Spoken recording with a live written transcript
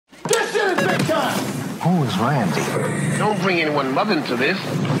Who is Randy? Don't bring anyone mother into this.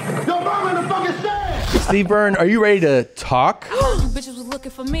 Your mom in the fucking stand! Steve Byrne, are you ready to talk? Bitches was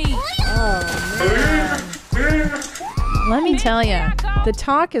looking for me. Let me tell you, the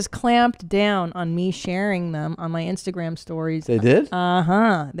talk is clamped down on me sharing them on my Instagram stories. They did?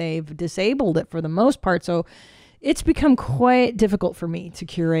 They've disabled it for the most part, so it's become quite difficult for me to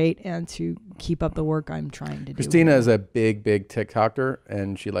curate and to keep up the work I'm trying to do. Christina is a big TikToker,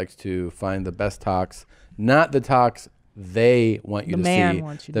 and she likes to find the best talks, not the talks they want you to see,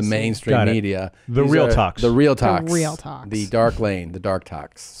 the mainstream media. The real talks. The real talks. The real talks. The dark lane, the dark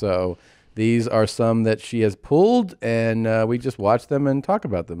talks. So these are some that she has pulled, and we just watch them and talk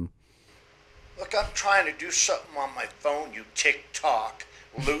about them. Look, I'm trying to do something on my phone, you TikTok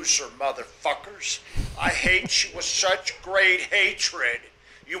loser motherfuckers. I hate you with such great hatred.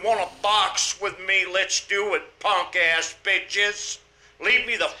 You want to box with me? Let's do it, punk ass bitches. Leave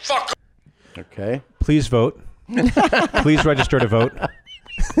me the fuck. Okay. Please vote. Please register to vote.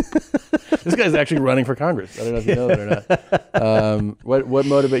 This guy's actually running for Congress. I don't know if you know that or not. What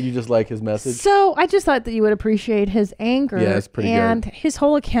motivated you? Just like his message? So I just thought that you would appreciate his anger. Yeah, it's pretty and good. his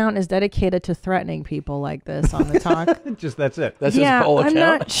whole account is dedicated to threatening people like this on the talk. Just that's it. That's his whole account?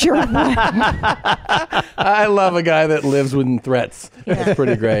 I'm not sure why. I love a guy that lives within threats. Yeah. That's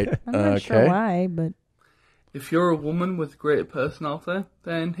pretty great. I'm not sure why, but... If you're a woman with great personality,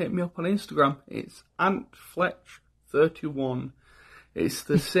 then hit me up on Instagram. It's AntFletch31. It's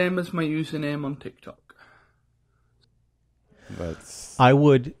the same as my username on TikTok. I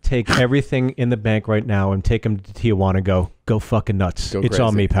would take everything in the bank right now and take him to Tijuana. Go fucking nuts. It's crazy.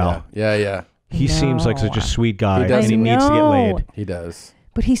 on me, pal. Yeah. He seems like such a sweet guy, He does. and he needs to get laid. He does.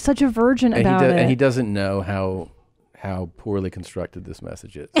 But he's such a virgin about it. And he doesn't know how poorly constructed this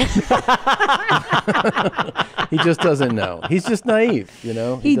message is. He just doesn't know. He's just naive, you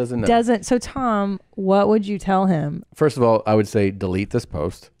know? He doesn't know. So, Tom, what would you tell him? First of all, I would say delete this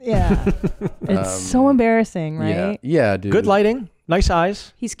post. Yeah. It's so embarrassing, right? Yeah, dude. Good lighting. Nice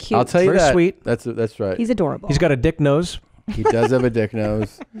eyes. He's cute. I'll tell you Very that. sweet. That's right. He's adorable. He's got a dick nose. He does have a dick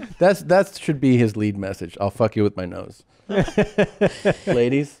nose. That should be his lead message. I'll fuck you with my nose.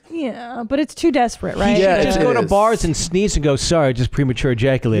 Ladies? Yeah, but it's too desperate, right? Yeah, Just go to bars and sneeze and go, sorry, just premature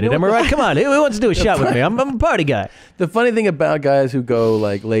ejaculated. You know Am I right? Come on. Who wants to do a shot with me? I'm a party guy. The funny thing about guys who go,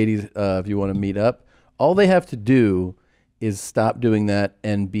 like, ladies, if you want to meet up, all they have to do is stop doing that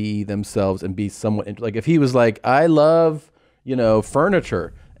and be themselves and be somewhat, like, if he was like, I love,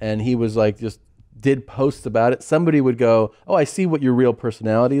 furniture, and he was like, just did posts about it, somebody would go, oh, I see what your real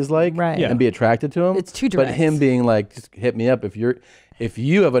personality is like, right? And be attracted to him. It's too direct. But him being like, just hit me up if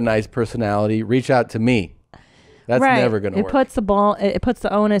you have a nice personality, reach out to me. That's never going to work. It puts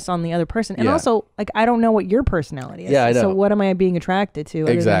the onus on the other person, and also, like, I don't know what your personality is. Yeah, I know. So what am I being attracted to?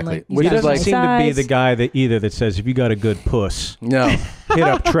 Exactly. He doesn't seem to be the guy that says, if you got a good puss, no, hit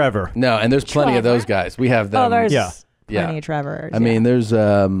up Trevor. No, and there's plenty of those guys. We have them. Oh, there's plenty of Trevors. I mean, there's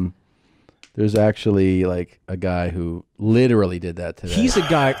actually like a guy who literally did that today. He's a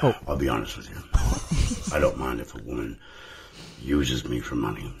guy. Oh, I'll be honest with you. I don't mind if a woman uses me for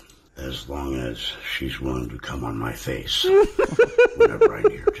money, as long as she's willing to come on my face whenever I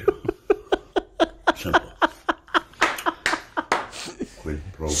need her to. Simple. Quid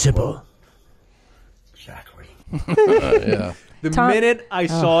pro quo. Simple. Exactly. Yeah. The minute I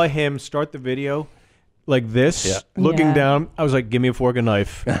saw him start the video like this, looking down, I was like, give me a fork and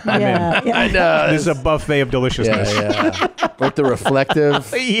knife. I'm in. I know. This is a buffet of deliciousness. Yeah. With the reflective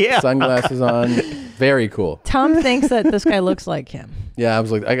sunglasses on. Very cool. Tom thinks that this guy looks like him. Yeah, I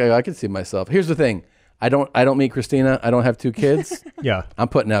was like, I could see myself. Here's the thing. I don't meet Christina. I don't have 2 kids. Yeah. I'm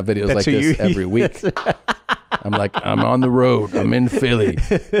putting out videos like this every week. I'm like, I'm on the road. I'm in Philly.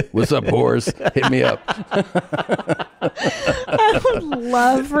 What's up, whores? Hit me up. I would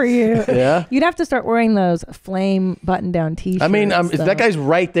love for you. Yeah? You'd have to start wearing those flame button-down T-shirts. I mean, that guy's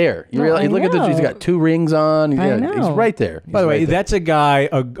right there. You realize? Look at this. He's got 2 rings on. I know. He's right there. By the way, that's a guy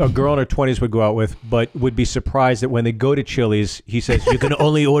a girl in her 20s would go out with, but would be surprised that when they go to Chili's, he says, you can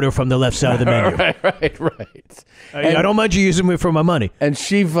only order from the left side of the menu. Right. I don't mind you using me for my money. And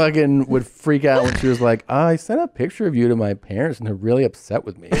she fucking would freak out when she was like, I sent a picture of you to my parents and they're really upset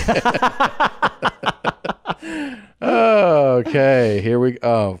with me. Okay, here we go.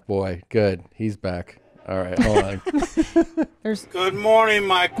 Oh, boy. Good. He's back. All right, hold on. Good morning,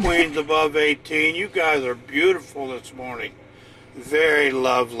 my queens above 18. You guys are beautiful this morning. Very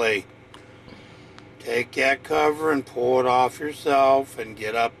lovely. Take that cover and pull it off yourself and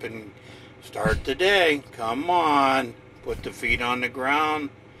get up and start the day. Come on. Put the feet on the ground.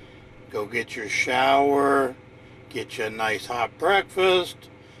 Go get your shower. Get you a nice hot breakfast.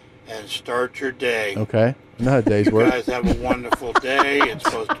 and start your day. Okay. I know how days You work. guys have a wonderful day. It's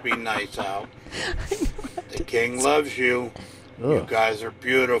supposed to be nice out. The king loves you. You Ugh. guys are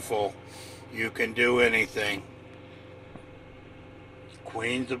beautiful. You can do anything.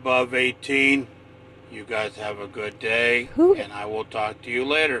 Queens above 18, you guys have a good day, and I will talk to you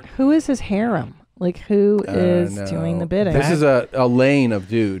later. Who is his harem? Like, who is No. doing the bidding? This is a lane of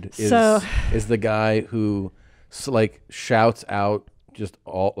dude. So- Is the guy who like shouts out just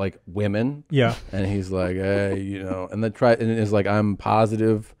all like women. Yeah. And he's like, hey, and then and is like, I'm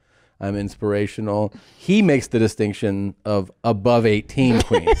positive, I'm inspirational. He makes the distinction of above 18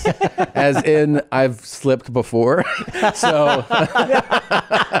 queens, as in I've slipped before. So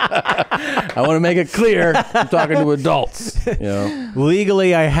I want to make it clear I'm talking to adults.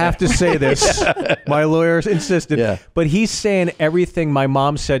 Legally, I have to say this. My lawyers insisted. Yeah. But he's saying everything my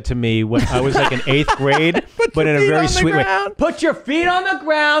mom said to me when I was like in 8th grade, but in a very sweet way. Put your feet on the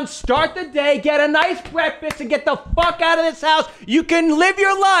ground, start the day, get a nice breakfast, and get the fuck out of this house. You can live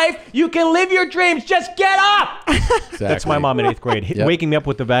your life. You can live your dreams. Just get up. Exactly. That's my mom in 8th grade. Yep. Waking me up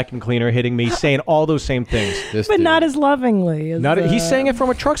with the vacuum cleaner, hitting me, saying all those same things. But not as lovingly. As He's saying it from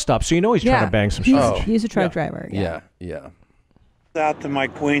a truck stop, so you know he's trying to bang some shit. He's a truck driver. Yeah. Out to my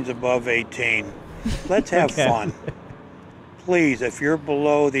queens above 18. Let's have fun. Please, if you're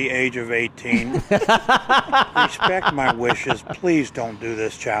below the age of 18, respect my wishes. Please don't do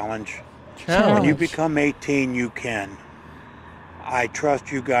this challenge. When you become 18, you can. I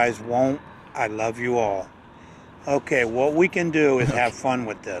trust you guys won't. I love you all. Okay, what we can do is have fun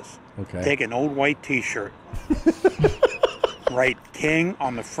with this. Okay. Take an old white t-shirt. Write King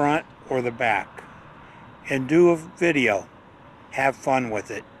on the front or the back. And do a video. Have fun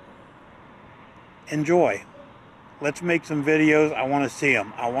with it. Enjoy. Let's make some videos. I want to see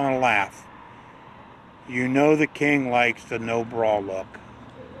them. I want to laugh. You know the king likes the no bra look.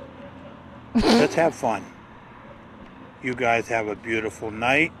 Let's have fun. You guys have a beautiful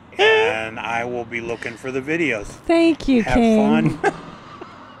night, and I will be looking for the videos. Thank you, have King. fun.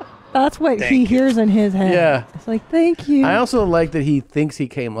 That's what Thank he you. hears in his head. Yeah. It's like, thank you. I also like that he thinks he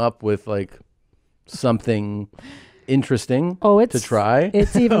came up with like something interesting to try.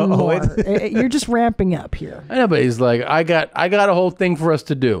 It's even more. You're just ramping up here. I know, but he's like, I got a whole thing for us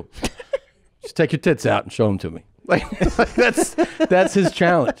to do. Just take your tits out and show them to me. Like that's his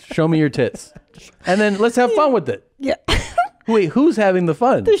challenge. Show me your tits, and then let's have fun with it. Yeah. Wait, who's having the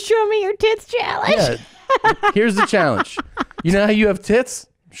fun? The show me your tits challenge. Yeah. Here's the challenge. You know how you have tits?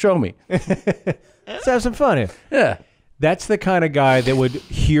 Show me. Let's have some fun here. Yeah. That's the kind of guy that would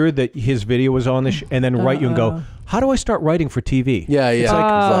hear that his video was on the and then write you and go, how do I start writing for TV? Yeah. It's like,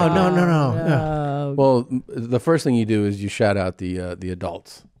 exactly. no. Oh. Well, the first thing you do is you shout out the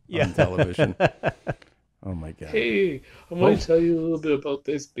adults on television. Oh my God. Hey, I want to tell you a little bit about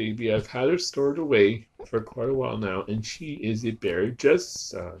this baby. I've had her stored away for quite a while now, and she is a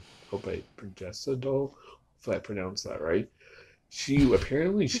hope I progesterone, if I pronounce that right. She was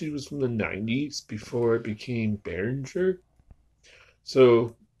from the 90s before it became Behringer.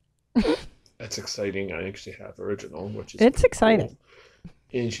 So that's exciting. I actually have original, which is exciting. Cool.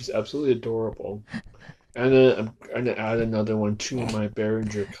 And she's absolutely adorable. And I'm going to add another one to my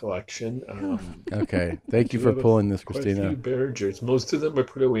Behringer collection. Okay. Thank you for pulling this, Quite a Christina. few Behringers. Most of them are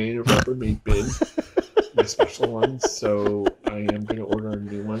put away in a Rubbermaid bin. My special ones. So I am going to order a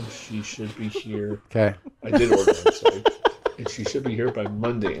new one. She should be here. Okay. I did order one, sorry. And she should be here by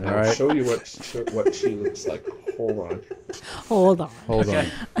Monday. And All I'll right. show you what she looks like. Hold on. Hold on.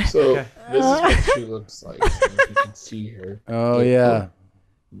 So this is what she looks like. If you can see her. Oh, yeah.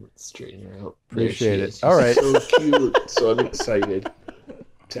 Straighten her out. Appreciate There it. she is. All right. She's so cute. So I'm excited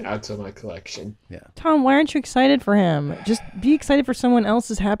to add to my collection. Yeah. Tom, why aren't you excited for him? Just be excited for someone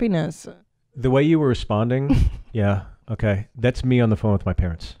else's happiness. The way you were responding, yeah, okay. That's me on the phone with my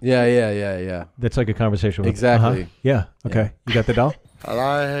parents. Yeah. That's like a conversation with Exactly. Yeah, okay. You got the doll? Hello,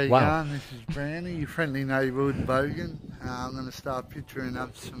 how you Wow. going? This is Brownie, your friendly neighbourhood bogan. I'm going to start picturing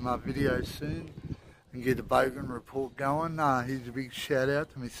up some videos soon and get the bogan report going. Here's a big shout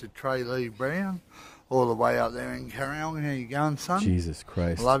out to Mr. Trey Lee Brown, all the way up there in Carryong. How you going, son? Jesus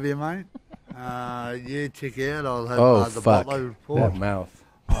Christ. Love you, mate. Yeah, check out. I'll have Oh, the fuck. Botlo report. That mouth.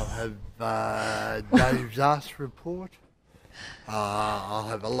 I'll have Dave's Us report. I'll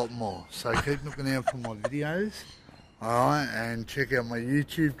have a lot more. So keep looking out for my videos. Alright, and check out my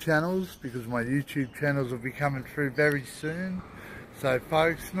YouTube channels, because my YouTube channels will be coming through very soon. So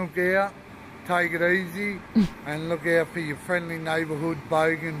folks, look out, take it easy, and look out for your friendly neighbourhood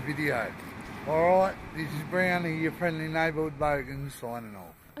bogan video. Alright, this is Brownie, your friendly neighbourhood bogan, signing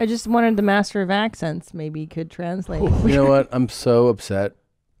off. I just wanted the master of accents maybe could translate. You know what? I'm so upset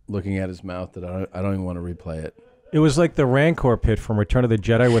looking at his mouth that I don't even want to replay it. It was like the Rancor pit from Return of the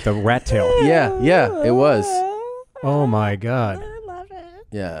Jedi with a rat tail. Yeah, it was. Oh my God.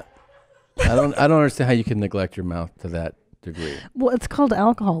 Yeah. I don't understand how you can neglect your mouth to that degree. Well, it's called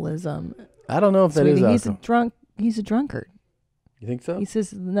alcoholism. I don't know if that is alcohol. He's a drunkard. You think so? He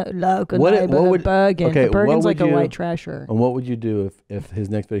says, no, look, what would Bergen. Okay, Bergen's like a white trasher. And what would you do if his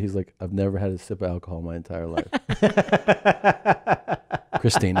next video, he's like, I've never had a sip of alcohol my entire life.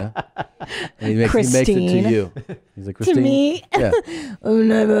 Christina. And he makes it to you. He's like, Christine. To me? Yeah. I've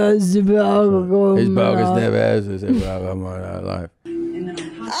never had a sip of alcohol. His bogus never has a sip of alcohol in my life. I'm going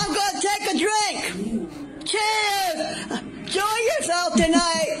to take a drink. Cheers. Enjoy yourself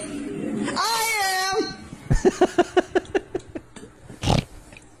tonight. I am.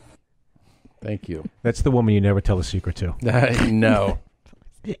 Thank you. That's the woman you never tell a secret to. No.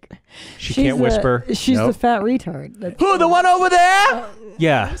 She can't whisper. She's the fat retard. Who, the one over there?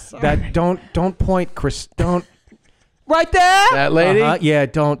 Yeah. That don't point, Chris. Don't. Right there? That lady? Yeah,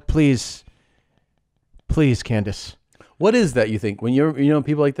 don't. Please, Candace. What is that, you think? When you're,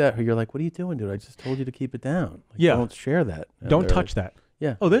 people like that, who you're like, what are you doing, dude? I just told you to keep it down. Like, yeah. Don't share that. And don't touch that.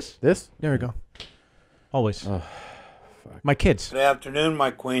 Yeah. Oh, this? This? There we go. Always. Oh, my kids. Good afternoon,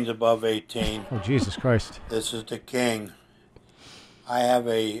 my queens above 18. Oh, Jesus Christ. This is the king. I have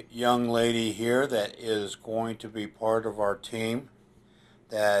a young lady here that is going to be part of our team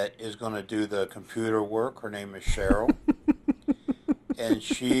that is going to do the computer work. Her name is Cheryl. And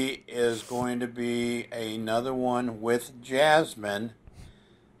she is going to be another one with Jasmine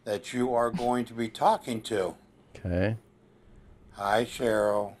that you are going to be talking to. Okay. Hi,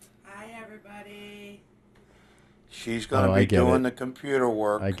 Cheryl. Hi, everybody. She's going to be doing the computer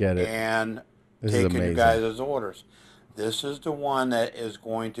work. I get it. And this is taking you amazing. guys' orders. This is the one that is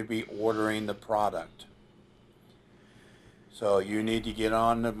going to be ordering the product. So you need to get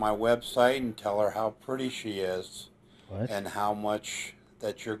on to my website and tell her how pretty she is. What? And how much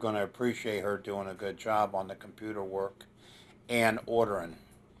that you're going to appreciate her doing a good job on the computer work and ordering.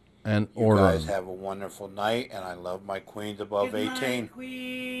 And You guys have a wonderful night, and I love my queens above Good 18. night,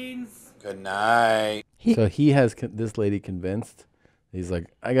 queens. Good night. So he has this lady convinced. He's like,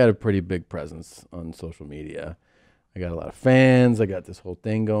 I got a pretty big presence on social media. I got a lot of fans. I got this whole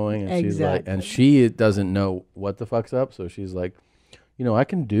thing going. And she's like, and she doesn't know what the fuck's up. So she's like, I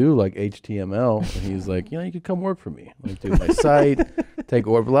can do like HTML. And he's like, you could come work for me. Like, do my site, take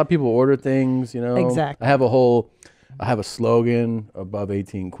order. A lot of people order things, Exactly. I have a slogan, above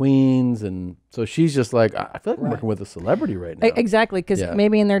 18 queens. And so she's just like, I feel like I'm working with a celebrity right now. Exactly, because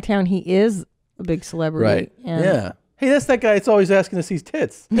maybe in their town he is a big celebrity. Right. And Yeah. Hey, that's that guy that's always asking to see his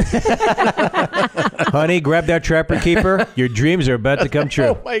tits. Honey, grab that trapper keeper. Your dreams are about to come true.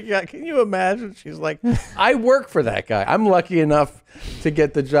 Oh, my God. Can you imagine? She's like, I work for that guy. I'm lucky enough to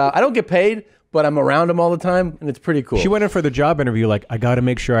get the job. I don't get paid, but I'm around him all the time, and it's pretty cool. She went in for the job interview like, I got to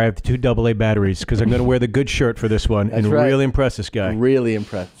make sure I have the 2 AA batteries because I'm going to wear the good shirt for this one and really impress this guy. Really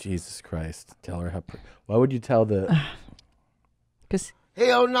impressed. Jesus Christ. Tell her how... Why would you tell the... Because...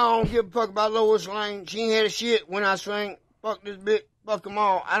 Hell no, I don't give a fuck about Lois Lane. She ain't had a shit when I sang. Fuck this bitch. Fuck them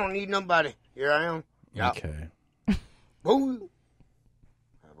all. I don't need nobody. Here I am. Yep. Okay. Woo.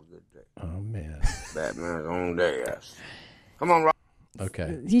 Have a good day. Oh, man. Batman's own day, yes. Come on, Rob.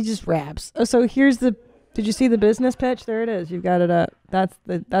 Okay. He just raps. Oh, so here's the... Did you see the business pitch? There it is. You've got it up. That's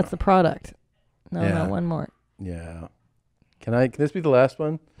the product. No, Yeah. one more. Yeah. Can this be the last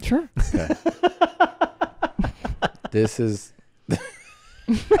one? Sure. Okay. This is...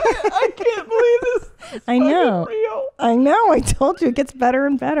 I can't believe this. I know. I know. I told you it gets better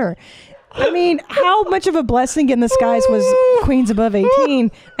and better. I mean, how much of a blessing in the skies was Queens Above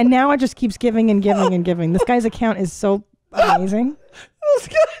 18? And now it just keeps giving and giving and giving. This guy's account is so amazing. This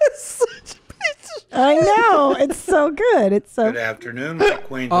guy is such a bitch. I know. It's so good. It's so... Good afternoon, my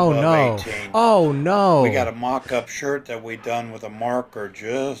queens Oh, above no. 18. Oh, no. We got a mock-up shirt that we done with a marker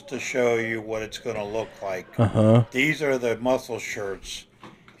just to show you what it's going to look like. Uh-huh. These are the muscle shirts,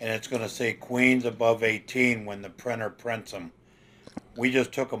 and it's going to say Queens Above 18 when the printer prints them. We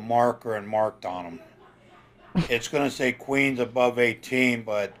just took a marker and marked on them. It's going to say Queens Above 18,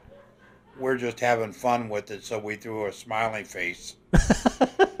 but we're just having fun with it, so we threw a smiley face.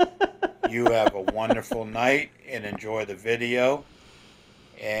 You have a wonderful night and enjoy the video.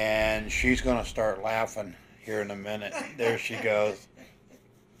 And she's going to start laughing here in a minute. There she goes.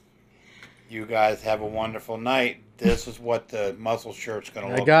 You guys have a wonderful night. This is what the muscle shirt's going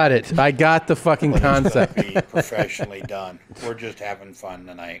to look like. I got it. I got the fucking concept. Be professionally done. We're just having fun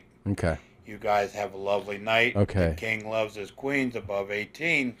tonight. Okay. You guys have a lovely night. Okay. The king loves his queens above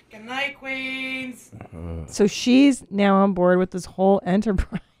 18. Good night, queens. So she's now on board with this whole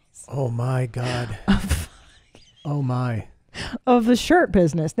enterprise. Oh my God. Oh my. Of the shirt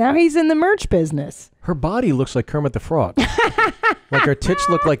business. Now he's in the merch business. Her body looks like Kermit the Frog. Like her tits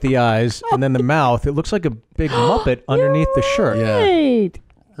look like the eyes, and then the mouth, it looks like a big Muppet underneath the shirt. Right.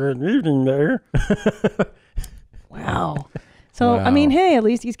 Good evening there. Wow. So, Wow. I mean, hey, at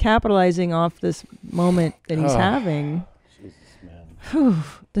least he's capitalizing off this moment that he's having. Jesus, man. Whew,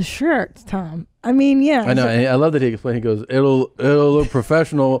 the shirts, Tom. I mean, yeah. I know. And I love that he explained. He goes, it'll look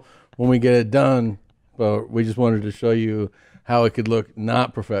professional when we get it done, but we just wanted to show you how it could look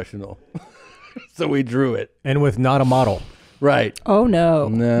not professional. So we drew it. And with not a model. Right. Oh, no.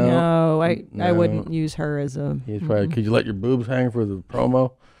 No. I wouldn't use her as a... He's probably, could you let your boobs hang for the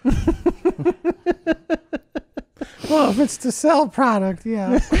promo? Well, if it's to sell product,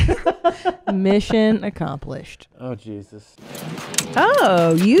 yeah. Mission accomplished. Oh, Jesus.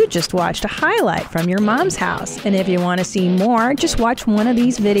 Oh, you just watched a highlight from your mom's house. And if you want to see more, just watch one of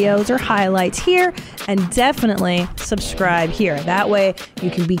these videos or highlights here and definitely subscribe here. That way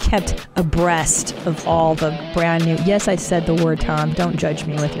you can be kept abreast of all the brand new... Yes, I said the word, Tom. Don't judge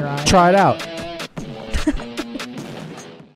me with your eyes. Try it out.